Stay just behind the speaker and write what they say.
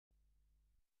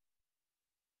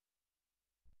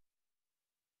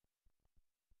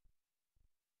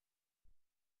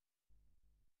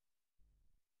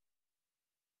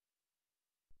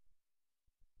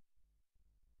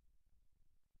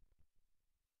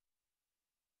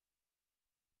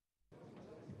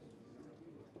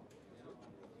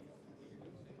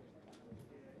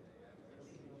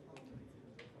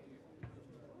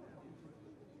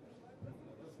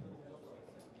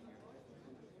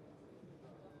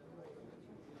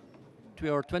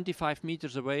moment we are 25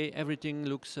 meters away, everything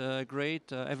looks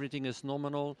great, everything is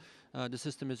nominal, the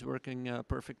system is working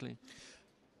perfectly.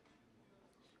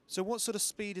 So what sort of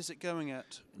speed is it going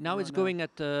at? Now it's going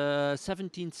at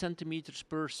 17 centimeters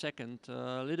per second,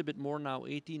 a little bit more now,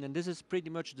 18, and this is pretty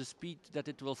much the speed that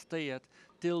it will stay at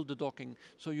till the docking.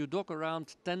 So you dock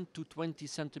around 10 to 20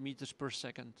 centimeters per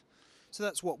second. So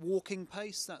that's what, walking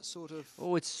pace, that sort of?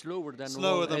 Oh, it's slower than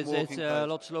walking pace. It's a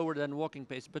lot slower than walking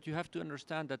pace. But you have to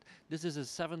understand that this is a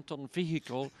 7-ton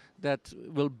vehicle that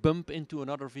will bump into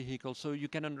another vehicle. So you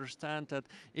can understand that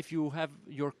if you have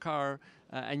your car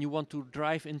and you want to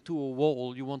drive into a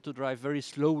wall, you want to drive very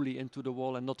slowly into the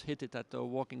wall and not hit it at a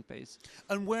walking pace.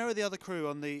 And where are the other crew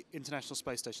on the International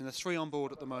Space Station? There's 3 on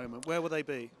board at the moment. Where will they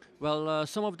be? Well,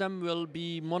 some of them will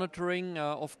be monitoring,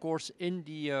 of course, in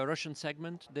the Russian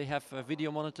segment. They have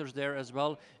video monitors there as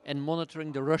well, and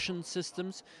monitoring the Russian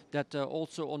systems, that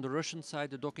also on the Russian side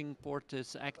the docking port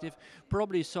is active.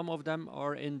 Probably some of them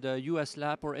are in the US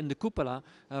lab or in the cupola,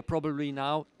 probably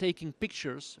now taking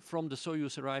pictures from the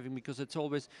Soyuz arriving, because it's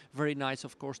always very nice,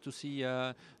 of course, to see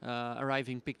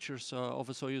arriving pictures of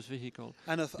a Soyuz vehicle.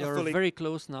 And they're very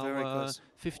close now,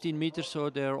 15 meters,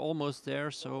 so they're almost there.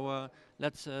 So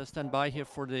let's stand by here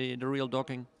for the real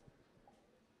docking.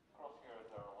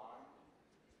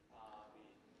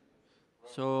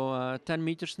 So 10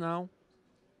 meters now.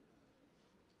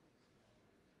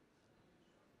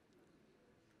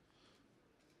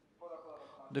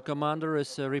 The commander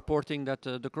is reporting that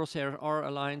the crosshairs are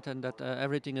aligned and that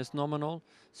everything is nominal.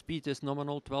 Speed is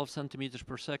nominal, 12 centimeters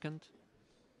per second.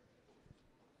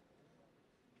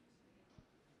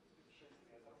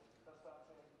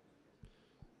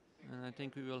 And I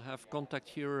think we will have contact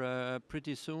here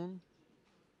pretty soon.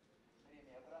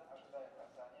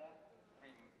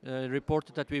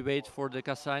 Reported that we wait for the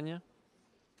Kazania.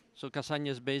 So Kazania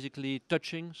is basically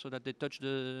touching, so that they touch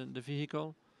the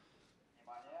vehicle.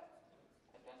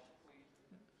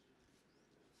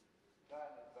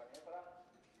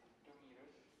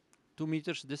 2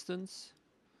 meters distance.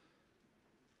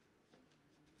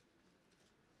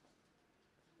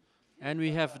 And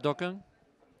we have docking.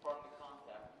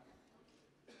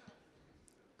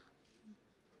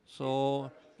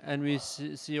 So, and we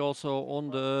see also on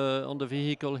the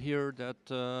vehicle here that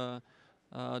the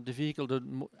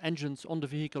engines on the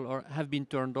vehicle have been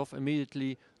turned off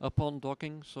immediately upon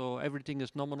docking. So everything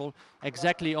is nominal,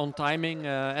 exactly on timing,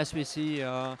 as we see.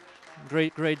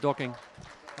 Great docking.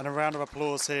 And a round of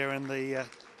applause here in the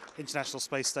International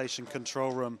Space Station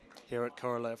control room here at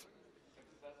Korolev.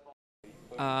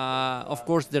 Of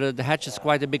course, the hatch is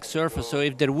quite a big surface, so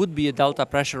if there would be a delta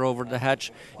pressure over the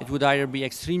hatch, it would either be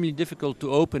extremely difficult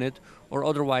to open it, or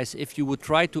otherwise, if you would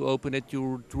try to open it,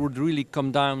 you would really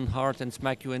come down hard and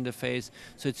smack you in the face.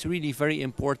 So it's really very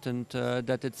important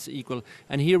that it's equal.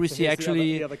 And here we see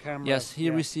actually, the other camera. Yes,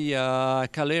 here we see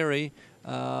Kaleri,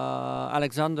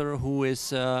 Alexander, who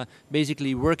is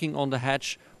basically working on the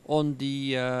hatch on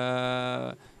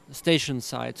the station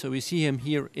side. So we see him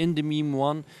here in the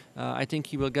MEM-1. I think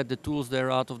he will get the tools there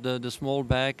out of the small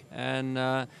bag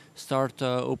and start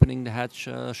opening the hatch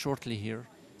shortly here.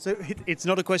 So it's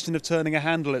not a question of turning a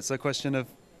handle, it's a question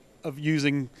of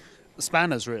using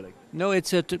spanners, really? No,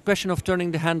 it's a question of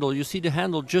turning the handle. You see the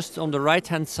handle just on the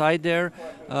right-hand side there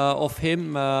of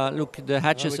him. Look, the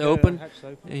hatch is open.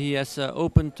 He has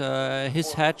opened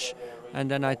his hatch. And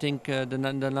then I think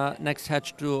the next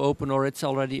hatch to open, or it's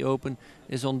already open,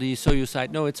 is on the Soyuz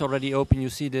side. No, it's already open. You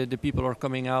see the people are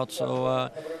coming out. So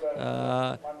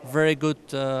very good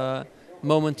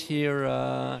moment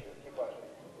here.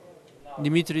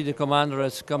 Dimitri, the commander,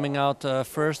 is coming out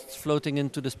first, floating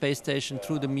into the space station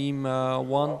through the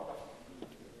MEM-1.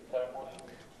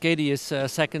 Katie is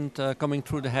second, coming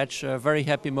through the hatch. Very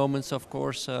happy moments, of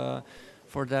course,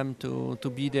 for them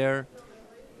to be there.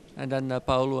 And then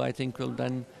Paolo, I think, will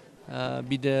then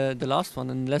be the last one,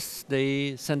 unless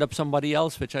they send up somebody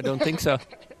else, which I don't think so.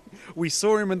 We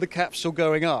saw him in the capsule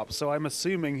going up, so I'm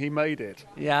assuming he made it.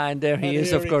 Yeah, and there he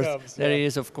is, of course. Comes, there he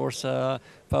is, of course.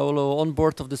 Paolo on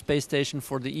board of the space station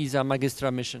for the ESA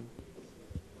Magistra mission.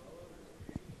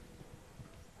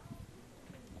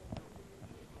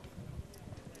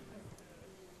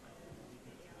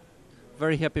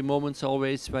 Very happy moments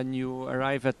always when you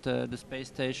arrive at the space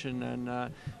station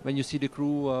and when you see the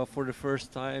crew for the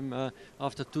first time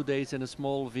after 2 days in a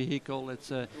small vehicle.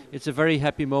 It's a very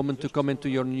happy moment to come into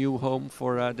your new home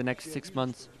for the next 6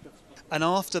 months. And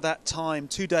after that time,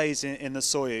 2 days in the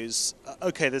Soyuz,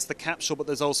 okay, there's the capsule, but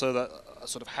there's also the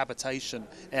sort of habitation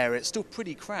area. It's still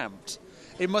pretty cramped.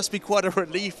 it must be quite a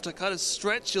relief to kind of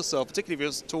stretch yourself, particularly if you're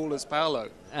as tall as Paolo.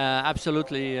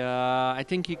 Absolutely. I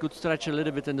think he could stretch a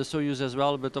little bit in the Soyuz as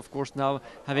well, but of course now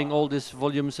having all these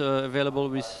volumes available,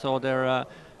 we saw there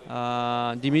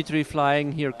Dimitri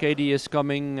flying, here Katie is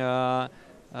coming,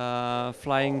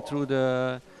 flying through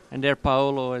and there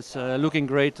Paolo is looking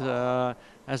great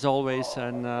as always,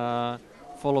 and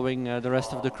following the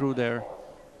rest of the crew there.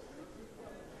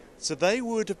 So they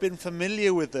would have been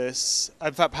familiar with this.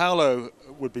 In fact, Paolo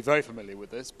would be very familiar with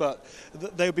this, but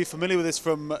they would be familiar with this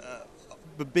from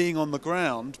being on the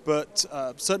ground. But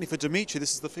certainly for Dimitri,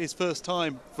 this is his first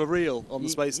time for real on the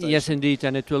space station. Yes, indeed,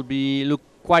 and it will look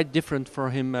quite different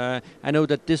for him. I know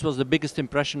that this was the biggest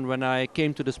impression when I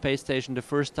came to the space station the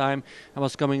first time. I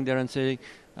was coming there and saying,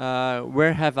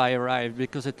 where have I arrived?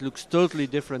 Because it looks totally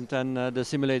different than the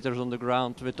simulators on the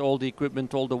ground with all the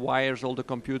equipment, all the wires, all the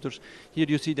computers. Here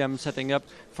you see them setting up.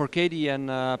 For Katie and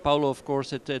Paolo, of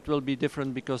course, it will be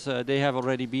different because they have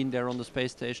already been there on the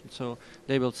space station, so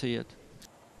they will see it.